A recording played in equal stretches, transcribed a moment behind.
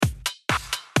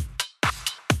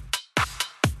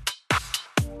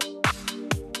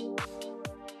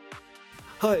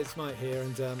Hi, it's Mike here,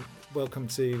 and welcome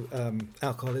to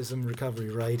Alcoholism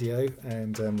Recovery Radio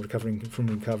and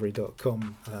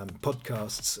recoveringfromrecovery.com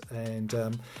podcasts. And,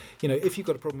 if you've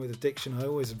got a problem with addiction, I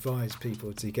always advise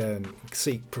people to go and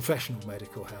seek professional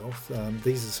medical health.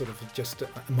 These are sort of just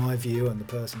my view and the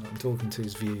person I'm talking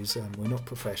to's views. We're not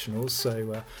professionals,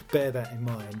 so bear that in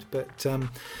mind. But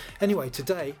anyway,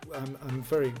 today I'm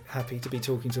very happy to be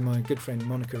talking to my good friend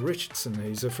Monica Richardson,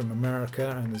 who's from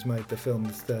America and has made the film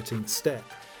The 13th Step.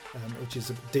 Which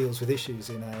deals with issues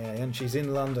in AA, and she's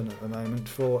in London at the moment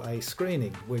for a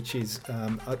screening, which is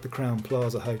at the Crown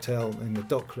Plaza Hotel in the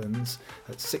Docklands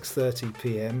at 6:30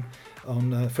 p.m.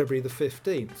 on February the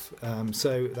 15th.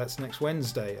 So that's next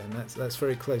Wednesday, and that's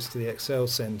very close to the Excel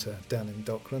Centre down in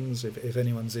Docklands. If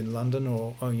anyone's in London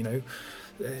or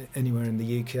anywhere in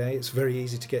the UK, it's very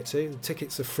easy to get to. The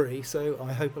tickets are free, so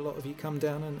I hope a lot of you come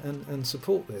down and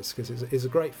support this, because it's a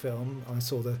great film. I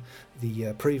saw the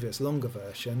previous longer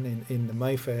version in the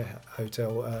Mayfair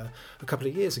Hotel a couple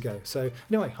of years ago. So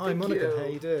anyway, hi. Thank Monica, you. How are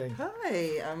you doing?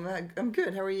 Hi, I'm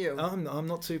good. How are you? I'm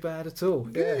not too bad at all.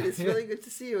 Good. Yeah, it's really good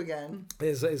to see you again.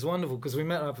 It's wonderful, because we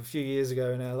met up a few years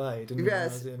ago in LA, didn't we?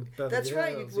 Yes, that's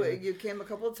right. You came a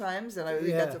couple of times, and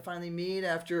we got to finally meet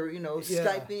after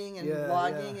Skyping and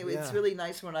blogging. It's really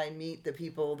nice when I meet the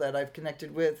people that I've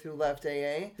connected with who left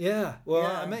AA. Yeah, well,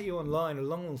 I met you online a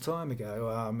long time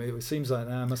ago. It seems like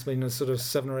now it must have been sort of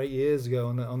 7 or 8 years ago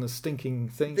on the Stinking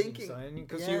Thinking,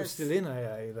 because you were still in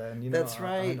AA then. That's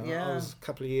right. I was a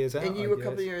couple of years out. And you were a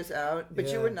couple of years out, but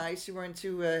you were nice. You weren't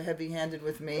too heavy-handed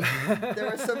with me. There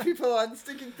were some people on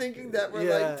Stinking Thinking that were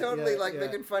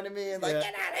making fun of me and get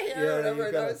out of here or whatever.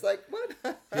 And I was like, what?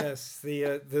 Yes,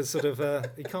 the sort of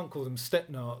you can't call them step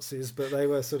Nazis, but they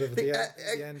were sort of the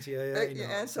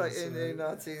anti-AA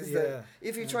Nazis. That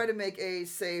if you try to make AA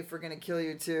safe, we're going to kill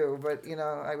you too. But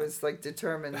I was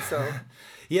determined. So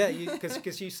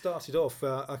because you started off.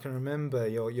 I can remember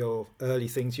your early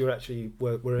things. You actually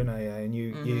were in AA, and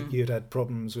you'd had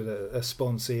problems with a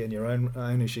sponsee and your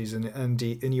own issues, and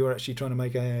you were actually trying to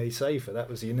make AA safer. That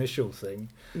was the initial thing.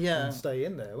 Yeah, and stay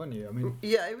in there, weren't you? I mean,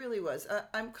 yeah, it really was.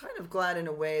 I'm kind of glad in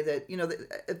a way that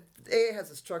AA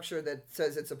has a structure that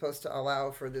says it's supposed to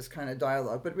allow for this kind of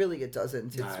dialogue, but really it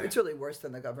doesn't. It's really worse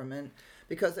than the government,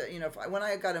 because when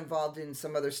I got involved in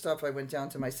some other stuff, I went down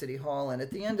to my city hall, and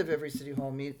at the end of every city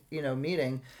hall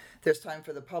meeting, there's time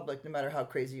for the public, no matter how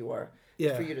crazy you are,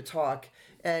 for you to talk.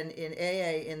 And in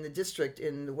AA, in the district,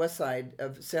 in the west side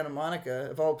of Santa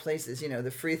Monica, of all places, the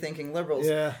free-thinking liberals,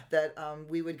 that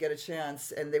we would get a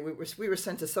chance, and we were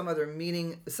sent to some other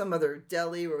meeting, some other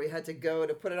deli where we had to go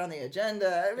to put it on the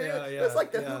agenda. I mean, it was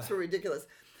like the hoops were ridiculous.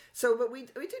 So, but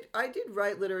I did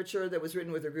write literature that was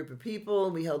written with a group of people.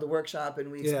 We held a workshop, and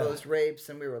we exposed rapes,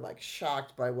 and we were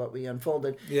shocked by what we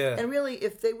unfolded. Yeah. And really,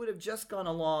 if they would have just gone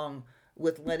along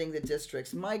with letting the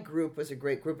districts, my group was a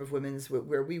great group of women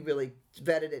where we really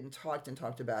vetted it and talked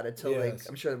about it till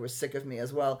I'm sure they were sick of me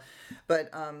as well. But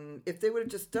if they would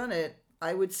have just done it,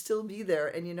 I would still be there.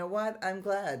 And you know what? I'm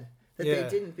glad that they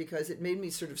didn't, because it made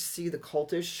me sort of see the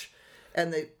cultish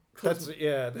and the...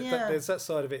 There's that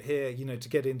side of it here, to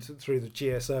get into through the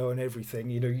GSO and everything.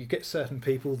 You get certain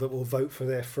people that will vote for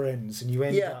their friends, and you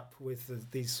end up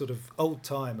with these sort of old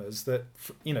timers that,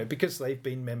 because they've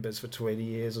been members for 20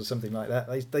 years or something like that,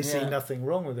 they see nothing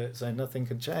wrong with it, so nothing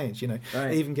can change.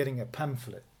 Even getting a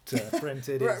pamphlet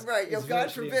printed is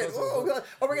God forbid. Oh,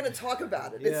 we're going to talk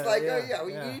about it. It's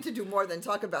you need to do more than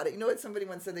talk about it. You know what somebody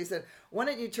once said? They said, why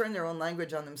don't you turn their own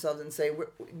language on themselves and say,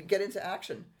 get into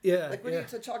action?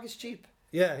 Chalk is cheap.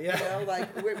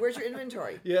 Where's your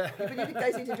inventory? You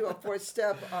guys need to do a fourth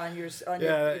step on your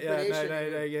liquidation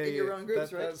in your own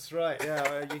groups, right? That's right.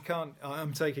 Yeah, you can't.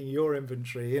 I'm taking your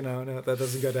inventory. That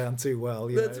doesn't go down too well.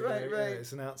 That's right.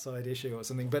 It's an outside issue or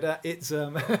something. But it's.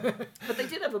 But they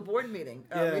did have a board meeting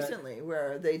recently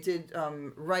where they did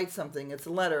write something. It's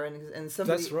a letter, and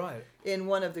somebody. That's right. In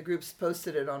one of the groups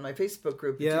posted it on my Facebook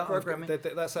group. Programming.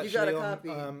 That's actually you got a copy.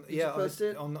 Did you post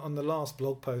it? On the last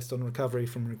blog post on Recovery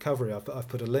from Recovery, I've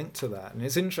put a link to that, and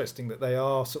it's interesting that they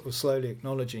are sort of slowly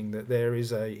acknowledging that there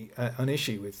is an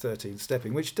issue with 13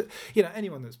 stepping, which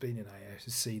anyone that's been in AA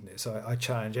has seen this. I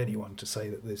challenge anyone to say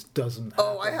that this doesn't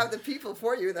happen. I have the people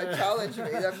for you that challenge me.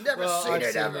 I've never seen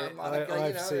it ever, Monica.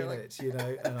 I've seen it,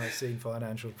 and I've seen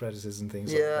financial predators and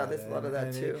things like that. Yeah, there's a lot of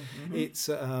that too. It's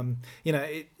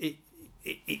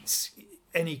it's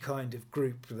any kind of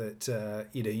group that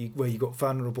where you've got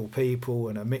vulnerable people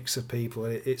and a mix of people,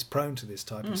 it's prone to this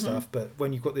type of stuff. But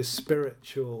when you've got this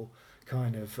spiritual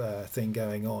kind of thing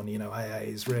going on, AA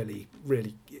is really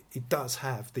it does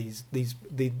have these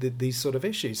sort of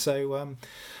issues. So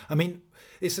I mean,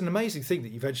 it's an amazing thing that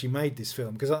you've actually made this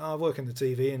film, because I work in the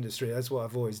TV industry. That's what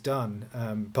I've always done,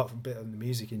 apart from a bit in the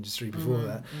music industry before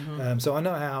that. So I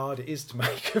know how hard it is to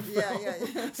make a film.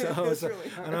 Yeah. So I was, really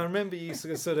and I remember you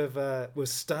sort of were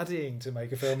studying to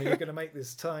make a film, and you're going to make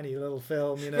this tiny little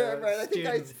film, right.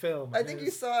 student film. I think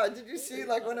you saw. Did you see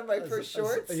like one of my first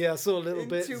shorts? Yeah, I saw a little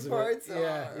bit. 2 parts.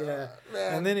 Yeah.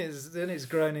 And then it's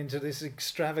grown into this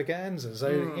extravaganza.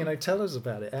 So tell us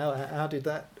about it. How did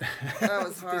that? That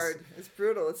was hard. It's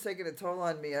brutal. It's taking a toll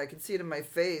on me. I can see it in my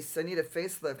face. I need a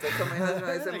facelift. I told my husband,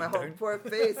 I said, my whole poor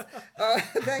face.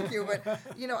 Thank you. But,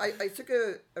 I took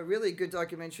a really good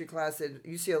documentary class at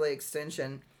UCLA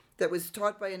Extension that was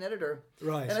taught by an editor.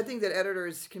 Right. And I think that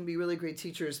editors can be really great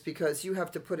teachers because you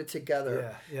have to put it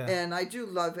together. Yeah. And I do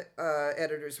love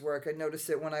editors' work. I notice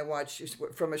it when I watch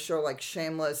from a show like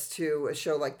Shameless to a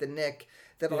show like The Nick,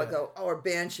 that I'll go, or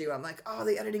Banshee. I'm like, oh,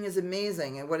 the editing is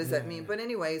amazing. And what does that mean? But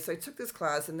anyway, so I took this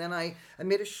class, and then I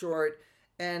made a short,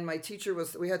 and my teacher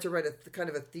we had to write a kind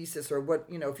of a thesis, or what,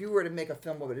 if you were to make a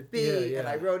film, what would it be? And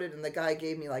I wrote it, and the guy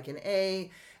gave me like an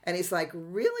A, and he's like,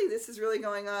 really? This is really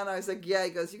going on? I was like, yeah. He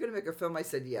goes, you're going to make a film? I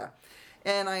said, yeah.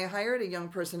 And I hired a young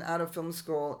person out of film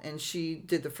school, and she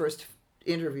did the first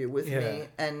interview with me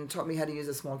and taught me how to use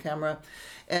a small camera.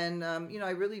 And, I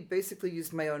really basically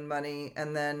used my own money,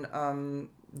 and then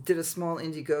did a small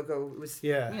Indiegogo. It was,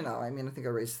 I think I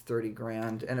raised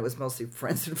 $30,000, and it was mostly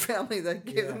friends and family that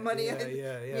gave the money.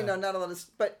 Not a lot of,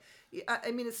 but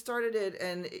it started it,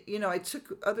 and, I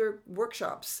took other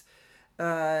workshops,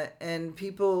 and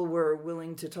people were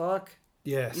willing to talk.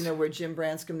 Yes. Where Jim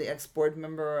Branscombe, the ex-board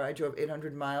member, I drove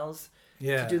 800 miles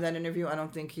to do that interview. I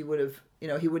don't think he would have,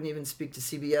 he wouldn't even speak to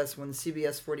CBS when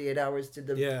CBS 48 Hours did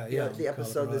the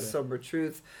episode, The Sober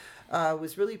Truth.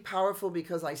 Was really powerful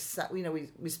because I sat,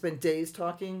 we spent days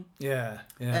talking. Yeah.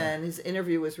 And his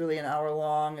interview was really an hour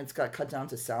long. It's got cut down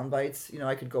to sound bites.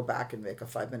 I could go back and make a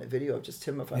 5-minute video of just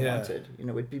him if I wanted. It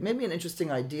would be maybe an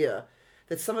interesting idea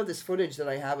that some of this footage that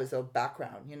I have is a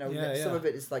background. Some of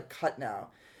it is like cut now.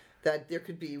 That there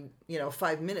could be,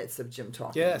 5 minutes of Jim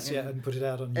talking. Yes, and put it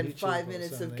out on YouTube. And 5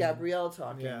 minutes of Gabrielle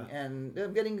talking. Yeah. And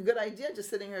I'm getting a good idea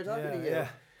just sitting here talking to you.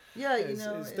 Yeah,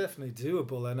 it's definitely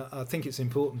doable, and I think it's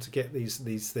important to get these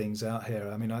things out here.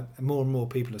 I mean, more and more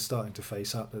people are starting to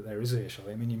face up that there is an issue.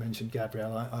 I mean, you mentioned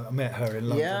Gabrielle. I met her in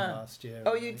London last year.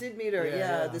 Oh, you did meet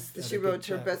her, She wrote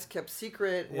her best kept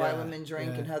secret, Why Women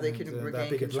Drink, and how they can regain that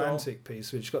big control. Atlantic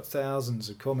piece, which got thousands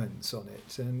of comments on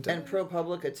it, and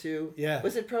ProPublica too. Yeah,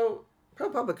 was it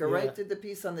ProPublica, right? Did the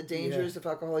piece on the dangers of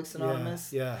Alcoholics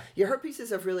Anonymous. Yeah. Her pieces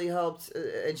have really helped,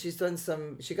 and she's done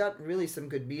she got really some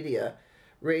good media.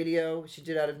 Radio she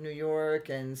did out of New York,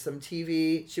 and some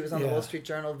TV. She was on the Wall Street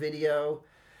Journal video.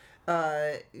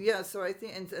 So I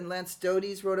think, and Lance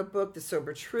Doty's wrote a book, The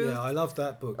Sober Truth. Yeah, I love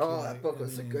that book. Oh, that book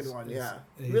was a good one.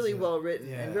 Really well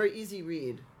written and very easy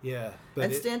read. Yeah,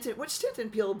 and which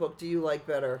Stanton Peele book do you like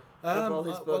better of all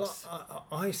his books?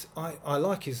 I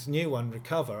like his new one,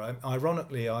 Recover.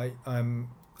 Ironically,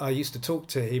 I used to talk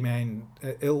to him and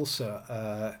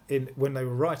Ilsa when they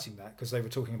were writing that, because they were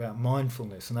talking about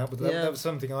mindfulness, and that was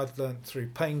something I'd learned through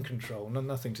pain control,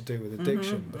 nothing to do with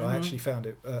addiction, but I actually found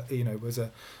it was an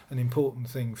important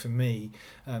thing for me.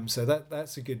 So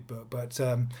that's a good book. But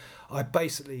I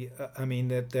basically,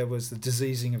 there was The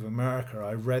Diseasing of America.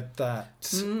 I read that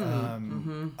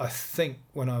I think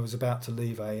when I was about to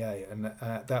leave AA, and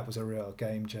that was a real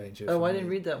game changer. Oh, I didn't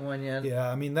read that one yet. Yeah,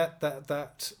 I mean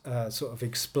that sort of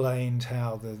explained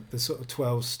how the sort of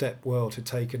 12-step world had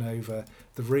taken over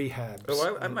the rehabs.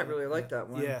 Oh, I might really like that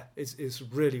one. Yeah, it's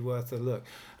really worth a look.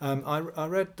 I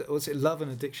read, was it Love and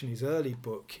Addiction, his early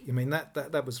book. I mean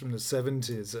that was from the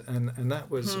 70s, and that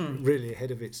was really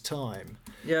ahead of its time.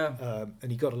 Yeah.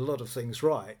 And he got a lot of things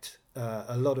right.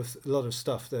 A lot of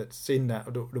stuff that's in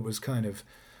that was kind of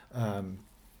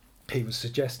he was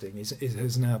suggesting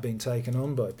has now been taken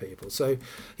on by people. So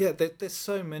there's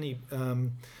so many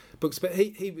books, but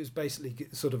he was basically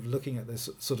sort of looking at this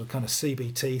sort of kind of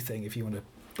CBT thing, if you want to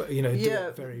do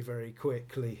it very, very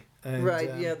quickly. And,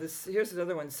 here's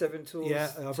another one, 7 Tools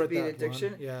to Beat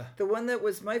Addiction. The one that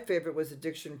was my favorite was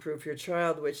Addiction Proof Your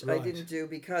Child, which I didn't do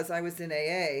because I was in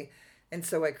AA. And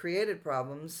so I created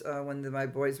problems when my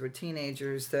boys were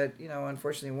teenagers that,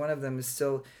 unfortunately one of them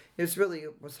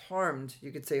was harmed,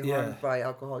 you could say harmed by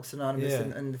Alcoholics Anonymous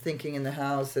and the thinking in the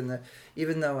house. And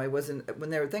even though I wasn't,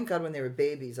 thank God when they were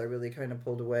babies, I really kind of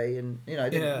pulled away. And, I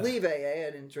didn't leave AA,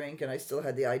 I didn't drink, and I still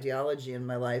had the ideology in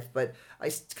my life. But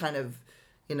I kind of,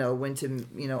 went to,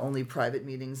 only private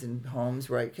meetings in homes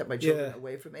where I kept my children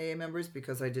away from AA members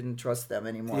because I didn't trust them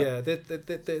anymore. Yeah,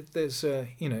 there's,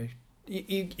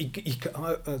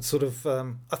 sort of.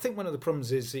 I think one of the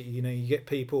problems is that you get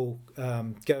people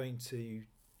going to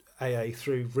AA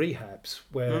through rehabs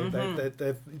where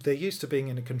they're used to being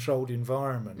in a controlled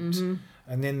environment,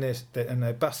 and then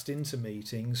they bust into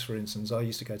meetings. For instance, I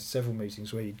used to go to several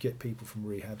meetings where you'd get people from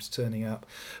rehabs turning up,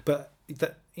 but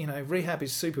that rehab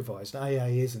is supervised. AA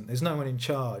isn't. There's no one in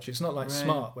charge. It's not like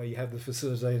SMART where you have the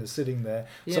facilitator sitting there,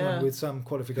 someone with some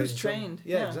qualifications. Who's trained.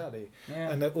 Exactly.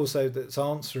 Yeah. And that also that's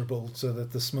answerable to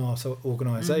the SMART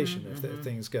organisation if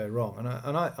things go wrong.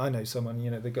 And I know someone,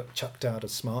 they got chucked out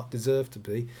of SMART, deserved to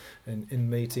be in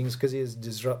meetings because he is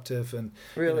disruptive and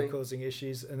causing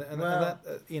issues. And that,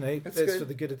 it's for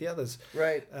the good of the others.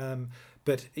 Right.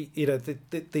 But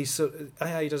these sort of,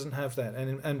 AA doesn't have that,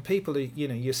 and people,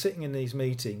 you're sitting in these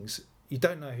meetings, you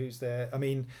don't know who's there. I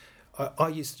mean, I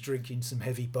used to drink in some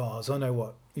heavy bars. I know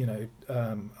what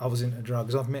I was into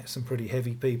drugs. I've met some pretty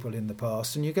heavy people in the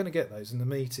past, and you're going to get those in the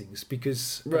meetings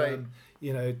because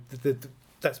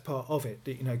that's part of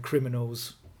it.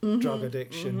 Criminals. Drug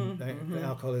addiction,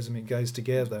 alcoholism, it goes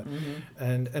together,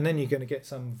 and then you're going to get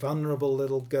some vulnerable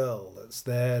little girl that's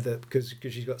there because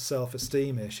she's got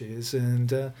self-esteem issues,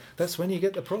 and that's when you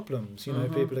get the problems.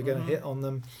 People are going to hit on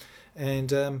them,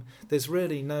 and there's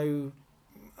really no.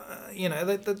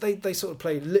 They sort of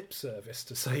play lip service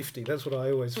to safety. That's what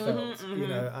I always felt.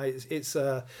 It's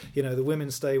the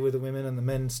women stay with the women and the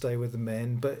men stay with the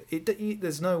men, but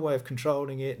there's no way of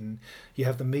controlling it. And you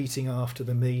have the meeting after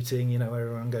the meeting. Where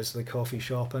everyone goes to the coffee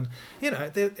shop, and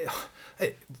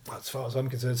as far as I'm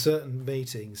concerned, certain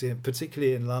meetings,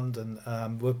 particularly in London,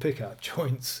 were pick-up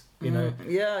joints. There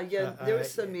were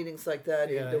some meetings like that.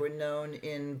 That were known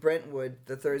in Brentwood.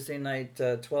 The Thursday night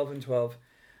 12 and 12.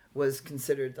 Was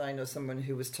considered. I know someone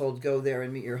who was told, go there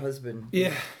and meet your husband.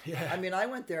 Yeah. I mean, I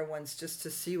went there once just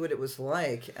to see what it was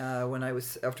like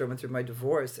after I went through my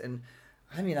divorce, and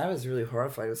I mean, I was really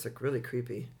horrified. It was like really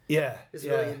creepy. Yeah, it was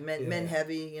really men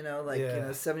heavy.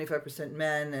 75%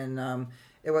 men, and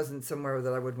it wasn't somewhere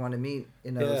that I would want to meet.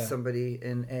 Somebody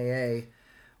in AA.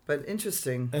 But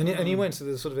interesting. And you went to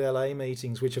the sort of LA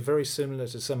meetings, which are very similar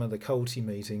to some of the culty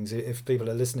meetings. If people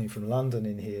are listening from London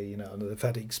in here, they've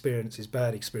had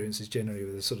bad experiences generally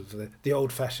with the sort of the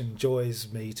old-fashioned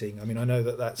Joys meeting. I mean, I know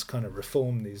that's kind of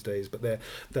reformed these days, but they're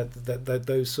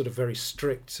those sort of very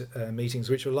strict meetings,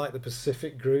 which were like the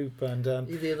Pacific Group, and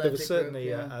there was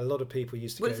certainly a lot of people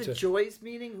used to go to. What is it, Joys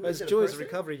meeting? It was Joys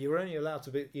Recovery. You were only allowed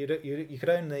to be. You could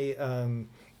only.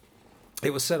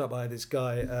 It was set up by this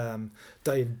guy,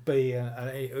 Dave B.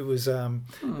 And it was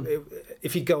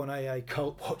if you go on AA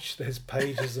Cult Watch, there's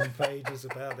pages and pages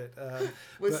about it.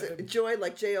 Was it Joy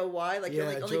like Joy? Like you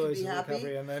only could be happy?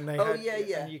 Recovery, and then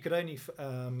And you could only.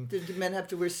 Did men have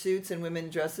to wear suits and women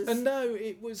dresses? No,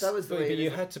 it was. That was the way. You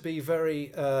had to be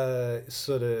very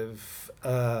sort of.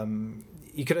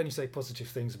 You could only say positive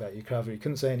things about your recovery. You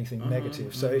couldn't say anything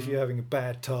negative. So if you're having a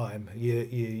bad time,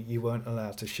 you weren't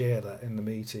allowed to share that in the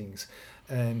meetings.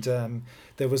 And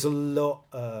there was a lot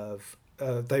of...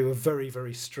 they were very,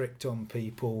 very strict on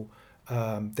people.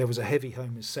 There was a heavy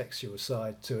homosexual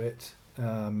side to it.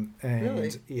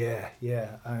 Really? Yeah.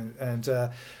 And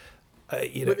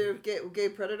were there gay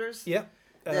predators? Yeah.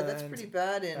 Yeah, that's pretty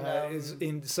bad.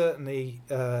 Certainly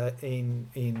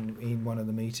in one of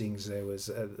the meetings there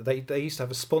was they used to have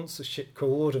a sponsorship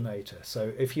coordinator.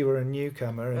 So if you were a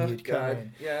newcomer and you'd come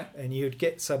in, and you'd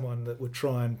get someone that would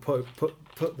try and put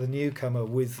the newcomer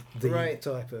with the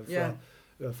type of.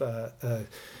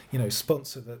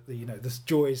 Sponsor that this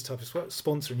Joys type of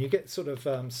sponsor, and you get sort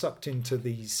of sucked into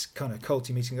these kind of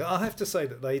culty meetings. I have to say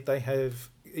that they have.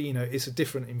 It's a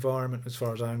different environment as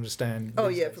far as I understand.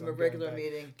 From a regular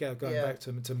meeting. Going back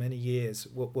to many years,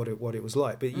 what it was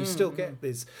like. But you still get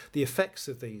the effects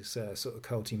of these sort of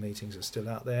culty meetings are still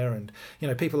out there, and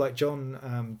people like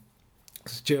John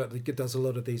Stewart that does a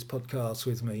lot of these podcasts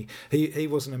with me. He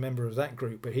wasn't a member of that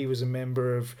group, but he was a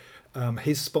member of.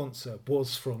 His sponsor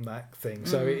was from that thing,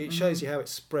 so it shows you how it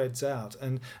spreads out,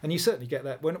 and you certainly get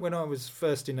that. When I was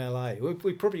first in LA,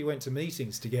 we probably went to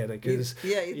meetings together because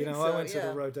I went to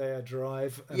the Rodeo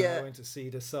Drive and I went to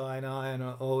Cedar Sinai and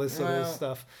all this sort of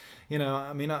stuff.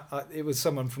 It was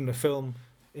someone from the film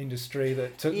industry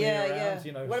that took me around.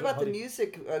 What about the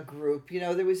music group?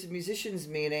 There was a musicians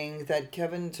meeting that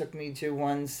Kevin took me to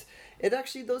once.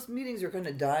 Those meetings are kind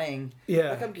of dying.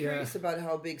 Yeah. I'm curious about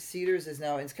how big Cedars is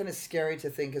now. It's kind of scary to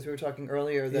think, as we were talking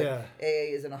earlier, that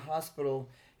AA is in a hospital.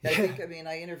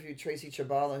 I interviewed Tracy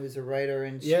Chabala, who's a writer,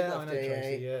 and she left AA.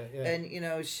 Tracy,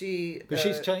 And she. But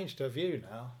she's changed her view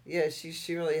now. Yeah,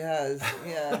 she really has.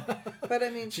 Yeah, but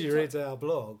she reads our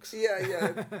blogs.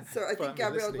 Yeah. So I think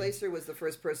Gabrielle Glaser was the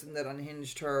first person that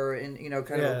unhinged her and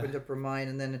kind of opened up her mind,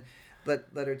 and then. led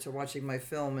her to watching my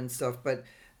film and stuff. But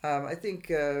I think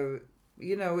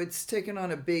it's taken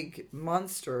on a big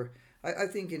monster. I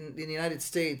think in the United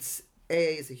States,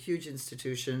 AA is a huge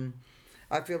institution.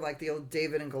 I feel like the old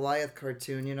David and Goliath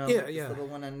cartoon, this little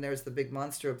one, and there's the big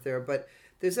monster up there. But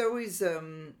there's always,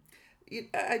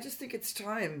 I just think it's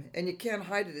time, and you can't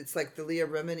hide it. It's like the Leah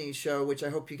Remini show, which I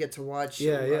hope you get to watch.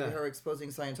 Her exposing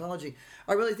Scientology.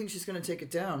 I really think she's going to take it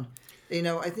down.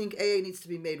 I think AA needs to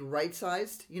be made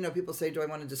right-sized. People say, do I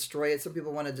want to destroy it? Some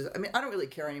people want to... I don't really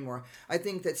care anymore. I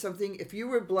think that if you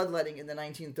were bloodletting in the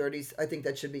 1930s, I think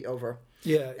that should be over.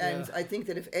 I think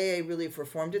that if AA really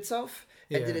reformed itself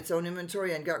and did its own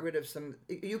inventory and got rid of some...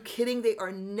 Are you kidding? They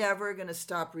are never going to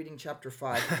stop reading Chapter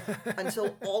 5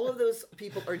 until all of those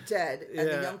people are dead and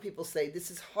the young people say, this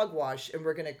is hogwash and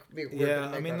we're going to...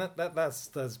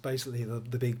 That's basically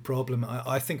the big problem.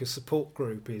 I think a support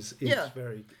group is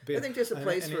very big. I think there's a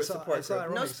place for a support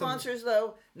group. No sponsors,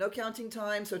 though. No counting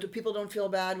time, so people don't feel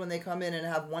bad when they come in and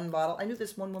have one bottle. I knew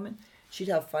this one woman. She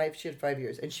had 5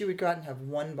 years, and she would go out and have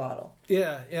one bottle.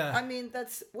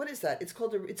 What is that? It's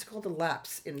called a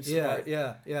lapse in smart.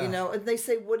 And they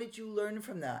say, what did you learn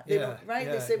from that? They don't, right?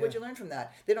 They say, what did you learn from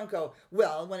that? They don't go,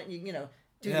 well, when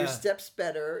do your steps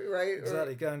better, right?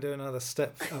 Exactly. Go and do another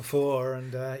step 4,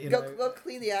 and go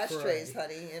clean the ashtrays,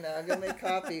 honey. Go make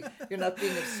coffee. You're not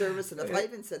being of service enough. I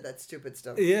even said that stupid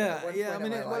stuff.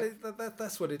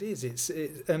 That's what it is.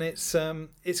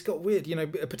 It's got weird.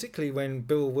 Particularly when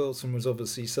Bill Wilson was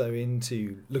obviously so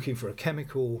into looking for a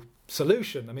chemical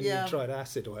solution. He tried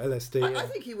acid or LSD. I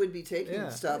think he would be taking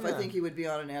stuff. I think he would be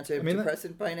on an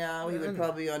antidepressant by now. He would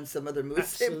probably be on some other mood.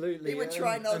 Absolutely. He would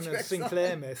try and the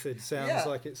Sinclair method sounds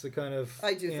like it's the kind of...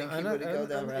 I do think he would go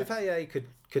that route. If AA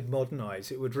could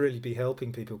modernise, it would really be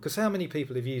helping people. Because how many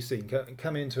people have you seen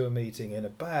come into a meeting in a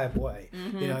bad way,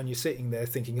 and you're sitting there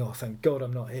thinking, oh, thank God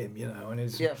I'm not him, and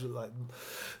it's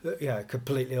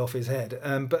completely off his head.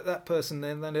 But that person,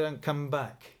 then they don't come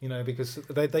back, because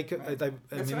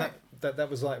that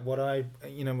was like what I,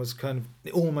 was kind of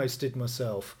almost did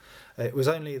myself. It was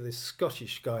only this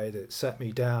Scottish guy that sat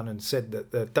me down and said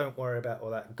that don't worry about all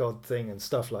that God thing and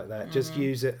stuff like that. Just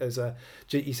use it as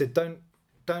he said, don't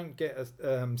get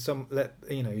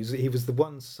he was the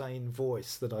one sane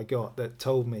voice that I got that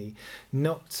told me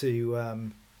not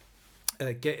to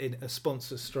get in a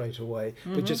sponsor straight away,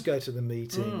 but just go to the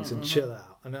meetings and chill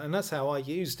out. And that's how I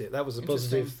used it. That was a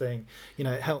positive thing.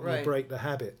 It helped me break the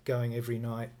habit going every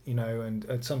night,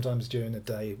 and sometimes during the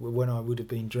day when I would have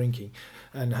been drinking,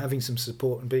 and having some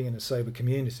support and being in a sober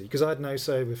community, because I had no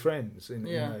sober friends in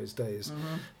those days.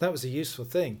 That was a useful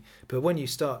thing. But when you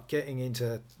start getting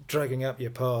into dragging up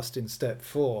your past in step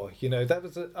 4, that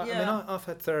was I've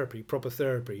had proper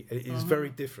therapy. It is very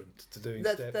different to doing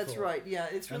step 4. That's right. Yeah,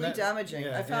 it's really damaging.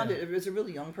 I found it was a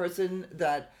really young person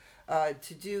that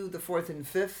to do the 4th and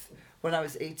 5th when I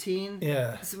was 18,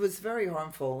 it was very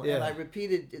harmful. And I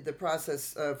repeated the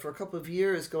process for a couple of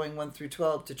years, going 1 through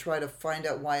 12, to try to find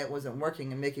out why it wasn't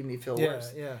working and making me feel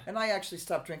worse. And I actually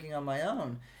stopped drinking on my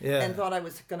own and thought I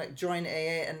was going to join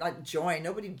AA, and not join.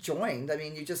 Nobody joined.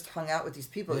 You just hung out with these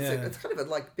people. It's kind of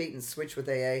like bait and switch with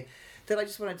AA. That I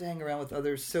just wanted to hang around with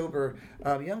other sober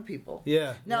young people.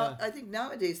 Now, I think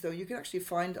nowadays, though, you can actually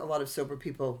find a lot of sober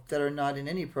people that are not in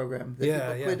any program. That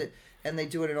people quit it, and they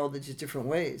do it in all these different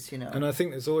ways, And I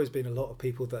think there's always been a lot of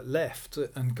people that left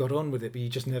and got on with it, but you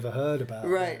just never heard about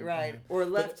it. Right. Or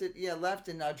left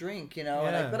and now drink,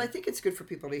 But I think it's good for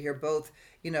people to hear both,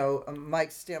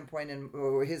 Mike's standpoint and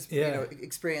or his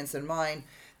experience and mine.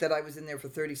 That I was in there for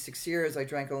 36 years. I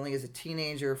drank only as a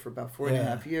teenager for about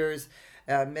 4.5 years.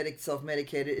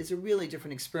 Self-medicated is a really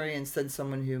different experience than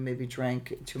someone who maybe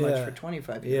drank too much for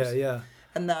 25 years.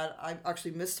 And that I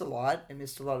actually missed a lot. I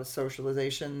missed a lot of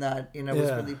socialization that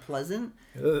was really pleasant.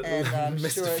 And I'm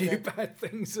missed sure a few bad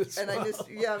things as well. And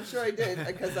I'm sure I did,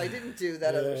 because I didn't do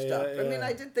that other stuff.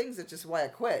 I did things that's just why I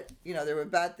quit. There were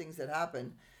bad things that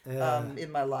happened in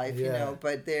my life,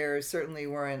 but there certainly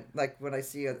weren't, like when I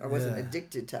see I wasn't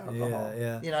addicted to alcohol.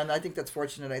 And I think that's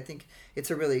fortunate. I think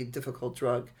it's a really difficult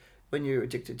drug. When you're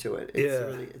addicted to it,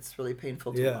 it's really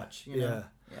painful to watch.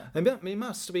 It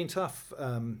must have been tough,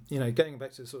 going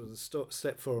back to sort of the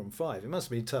step 4 and 5. It must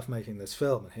have been tough making this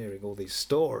film and hearing all these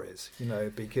stories,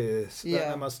 because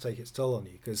that must take its toll on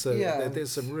you. Because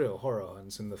there's some real horror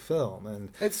ones in the film, and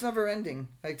it's never ending.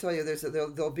 I tell you,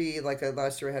 there'll be like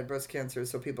last year I had breast cancer,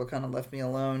 so people kind of left me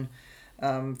alone.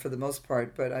 For the most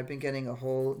part, but I've been getting a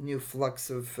whole new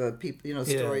flux of people,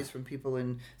 stories from people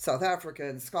in South Africa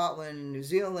and Scotland, and New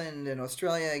Zealand and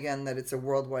Australia, again, that it's a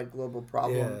worldwide global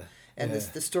problem. And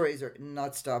the stories are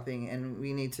not stopping, and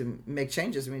we need to make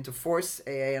changes. We need to force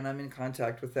AA, and I'm in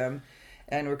contact with them.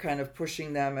 and we're kind of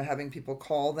pushing them and having people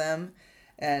call them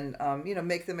and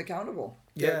make them accountable.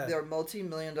 They're a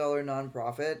multi-million-dollar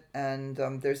nonprofit, and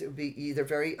it would be they're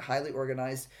very highly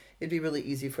organized. It'd be really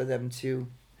easy for them to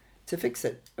fix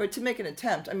it or to make an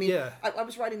attempt. I mean, I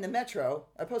was riding the metro.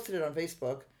 I posted it on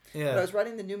Facebook. But I was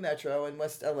riding the new metro in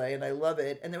West LA, and I love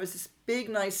it. And there was this big,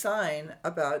 nice sign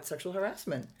about sexual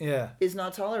harassment. Is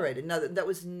not tolerated. Now, that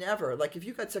was never, like, if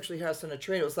you got sexually harassed on a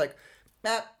train, it was like,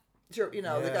 sure,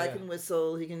 the guy can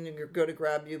whistle, he can go to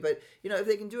grab you. But, if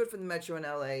they can do it for the metro in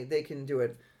LA, they can do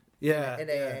it in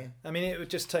AA. I mean, it would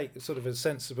just take sort of a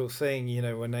sensible thing,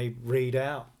 when they read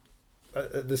out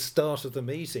at the start of the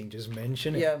meeting, just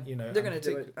mention it. They're going to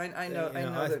do it. I know.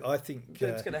 I think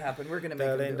that's going to happen. We're going to make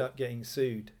they'll them end up getting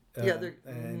sued.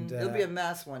 And it'll be a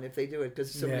mass one if they do it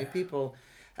because so many people.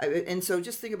 And so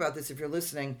just think about this if you're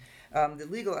listening. The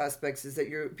legal aspects is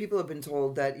that people have been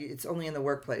told that it's only in the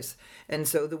workplace. And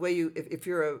so the way if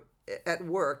you're at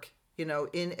work, in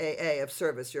AA of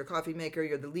service, you're a coffee maker,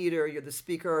 you're the leader, you're the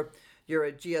speaker, you're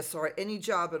a GSR, any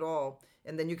job at all,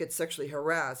 and then you get sexually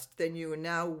harassed, then you are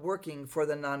now working for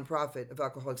the nonprofit of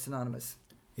Alcoholics Anonymous.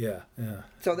 So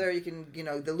there you can,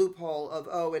 the loophole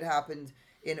of, it happened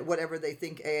in whatever they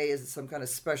think AA is, some kind of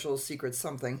special secret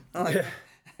something.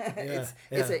 It's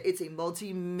a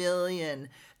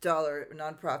multi-million-dollar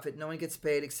nonprofit. No one gets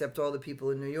paid except all the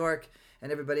people in New York,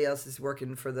 and everybody else is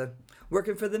working for the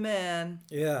man.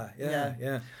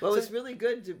 Well, it's really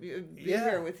good to be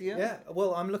here with you.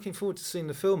 Well, I'm looking forward to seeing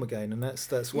the film again, and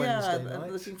that's Wednesday night.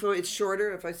 I'm looking forward. It's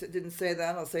shorter. If I didn't say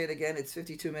that, I'll say it again. It's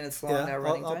 52 minutes long now.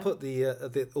 Running I'll time. put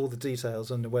all the details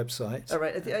on the website. All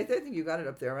right. I think you got it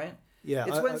up there, right? Yeah,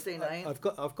 it's Wednesday night. I've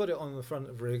got it on the front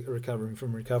of Recovering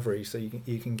from Recovery, so you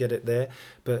can get it there.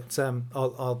 But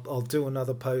I'll do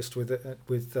another post with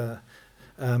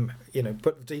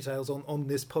put the details on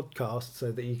this podcast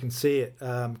so that you can see it,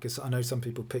 because I know some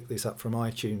people pick this up from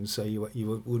iTunes, so you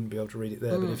wouldn't be able to read it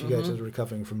there. But if you go to the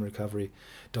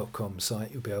recoveringfromrecovery.com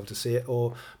site, you'll be able to see it.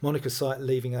 Or Monica's site,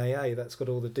 Leaving AA, that's got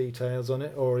all the details on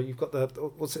it. Or you've got the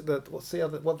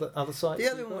other site?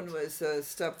 The other one was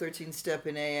Stop 13 Step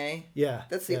in AA. Yeah,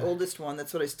 that's the oldest one.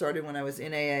 That's what I started when I was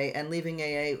in AA, and Leaving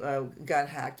AA got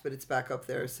hacked, but it's back up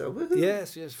there. So woohoo.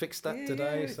 Yes, fixed that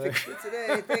today. Fixed it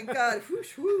today. Thank God.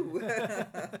 Whoosh, woo.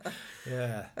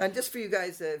 And just for you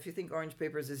guys, if you think Orange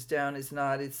Papers is down, it's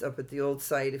not. It's up at the old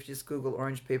site. If you just Google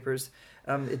Orange Papers,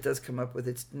 it does come up with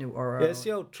its new URL. Yeah, it's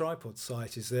the old Tripod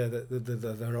site is there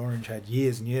that Orange had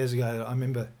years and years ago. I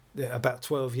remember about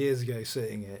 12 years ago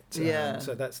seeing it.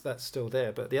 So that's still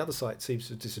there, but the other site seems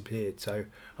to have disappeared. So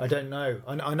I don't know.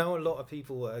 I know a lot of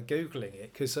people are Googling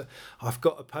it because I've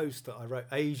got a post that I wrote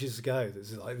ages ago.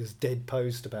 There's like this dead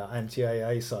post about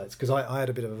anti-AA sites because I had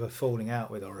a bit of a falling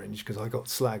out with Orange because I got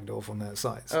slagged off on their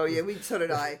sites. Oh yeah, so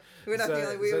did I. We're not the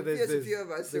only. There's a few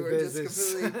of us who were just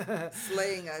completely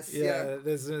slaying us. Yeah,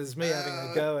 there's me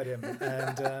having a go at him,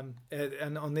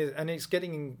 and on this, and it's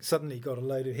suddenly got a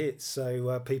load of hits.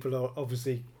 So people are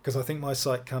obviously, because I think my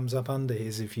site comes up under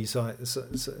his if you cite.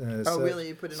 Really?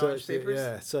 You put in Orange Papers?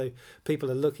 Yeah. So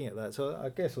people are looking at that. So I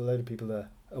guess a load of people are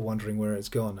wondering where it's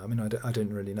gone. I mean, I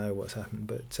don't really know what's happened,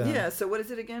 but So what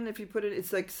is it again? If you put it,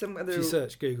 it's like some other. If you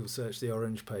Google search the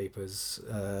Orange Papers,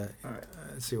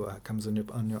 see what comes on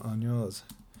yours.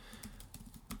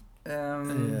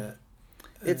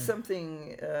 It's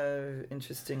something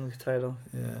interesting title.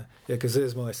 Yeah, because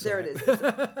there's my site. There it is.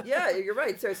 Yeah, you're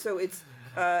right. So it's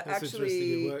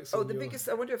actually the biggest.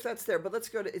 I wonder if that's there. But let's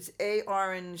go to it's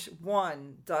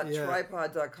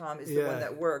aorange1.tripod.com is the one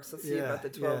that works. Let's see about the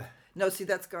 12. Yeah. No, see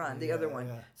that's gone. The other one.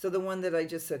 Yeah. So the one that I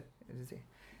just said,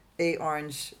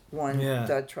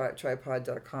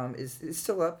 aorange1.tripod.com is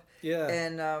still up.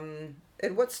 Yeah.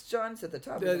 And what's John's at the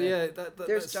top?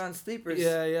 There's John Sleepers.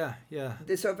 Yeah.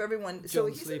 So if everyone, he's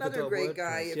another great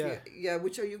guy.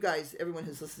 Which are you guys? Everyone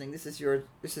who's listening, this is your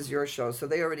show, so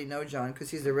they already know John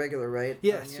because he's a regular, right?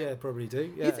 Yes, probably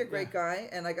do. Yeah, he's a great guy,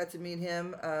 and I got to meet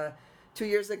him 2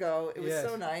 years ago. It was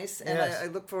so nice, and I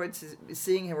look forward to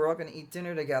seeing him. We're all going to eat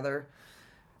dinner together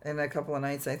in a couple of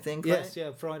nights, I think. Yes,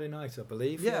 right? Friday night, I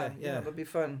believe. Yeah, it'll be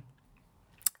fun.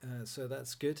 So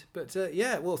that's good, but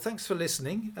well, thanks for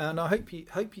listening, and I hope you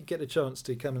get a chance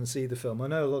to come and see the film. I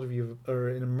know a lot of you are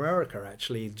in America,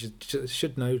 actually.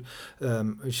 Should know,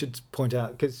 should point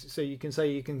out because you can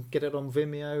get it on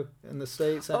Vimeo in the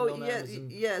States. And on Amazon.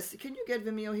 Yes. Can you get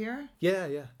Vimeo here?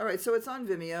 Yeah. All right, so it's on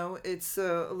Vimeo. It's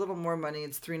a little more money.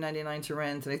 It's $3.99 to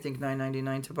rent, and I think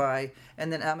 $9.99 to buy.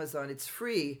 And then Amazon, it's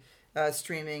free.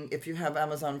 Streaming if you have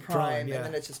Amazon Prime, and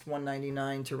then it's just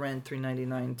 $1.99 to rent,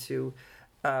 $3.99 to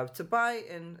buy,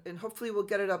 and hopefully we'll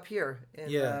get it up here. If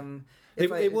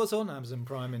It was on Amazon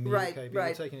Prime in the UK, but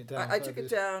you're taking it down. I took it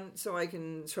down so I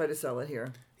can try to sell it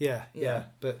here. Yeah.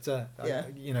 But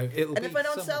it'll. And if I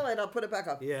don't sell it, I'll put it back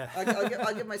up. Yeah.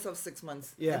 I'll give myself 6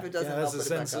 months. If it doesn't, I'll put it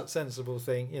back up. Sensible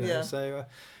thing, So,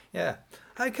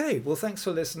 Okay. Well, thanks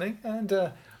for listening, and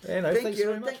thanks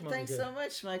very much, Thanks so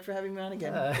much, Mike, for having me on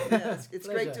again. It's it's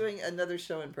great doing another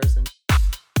show in person.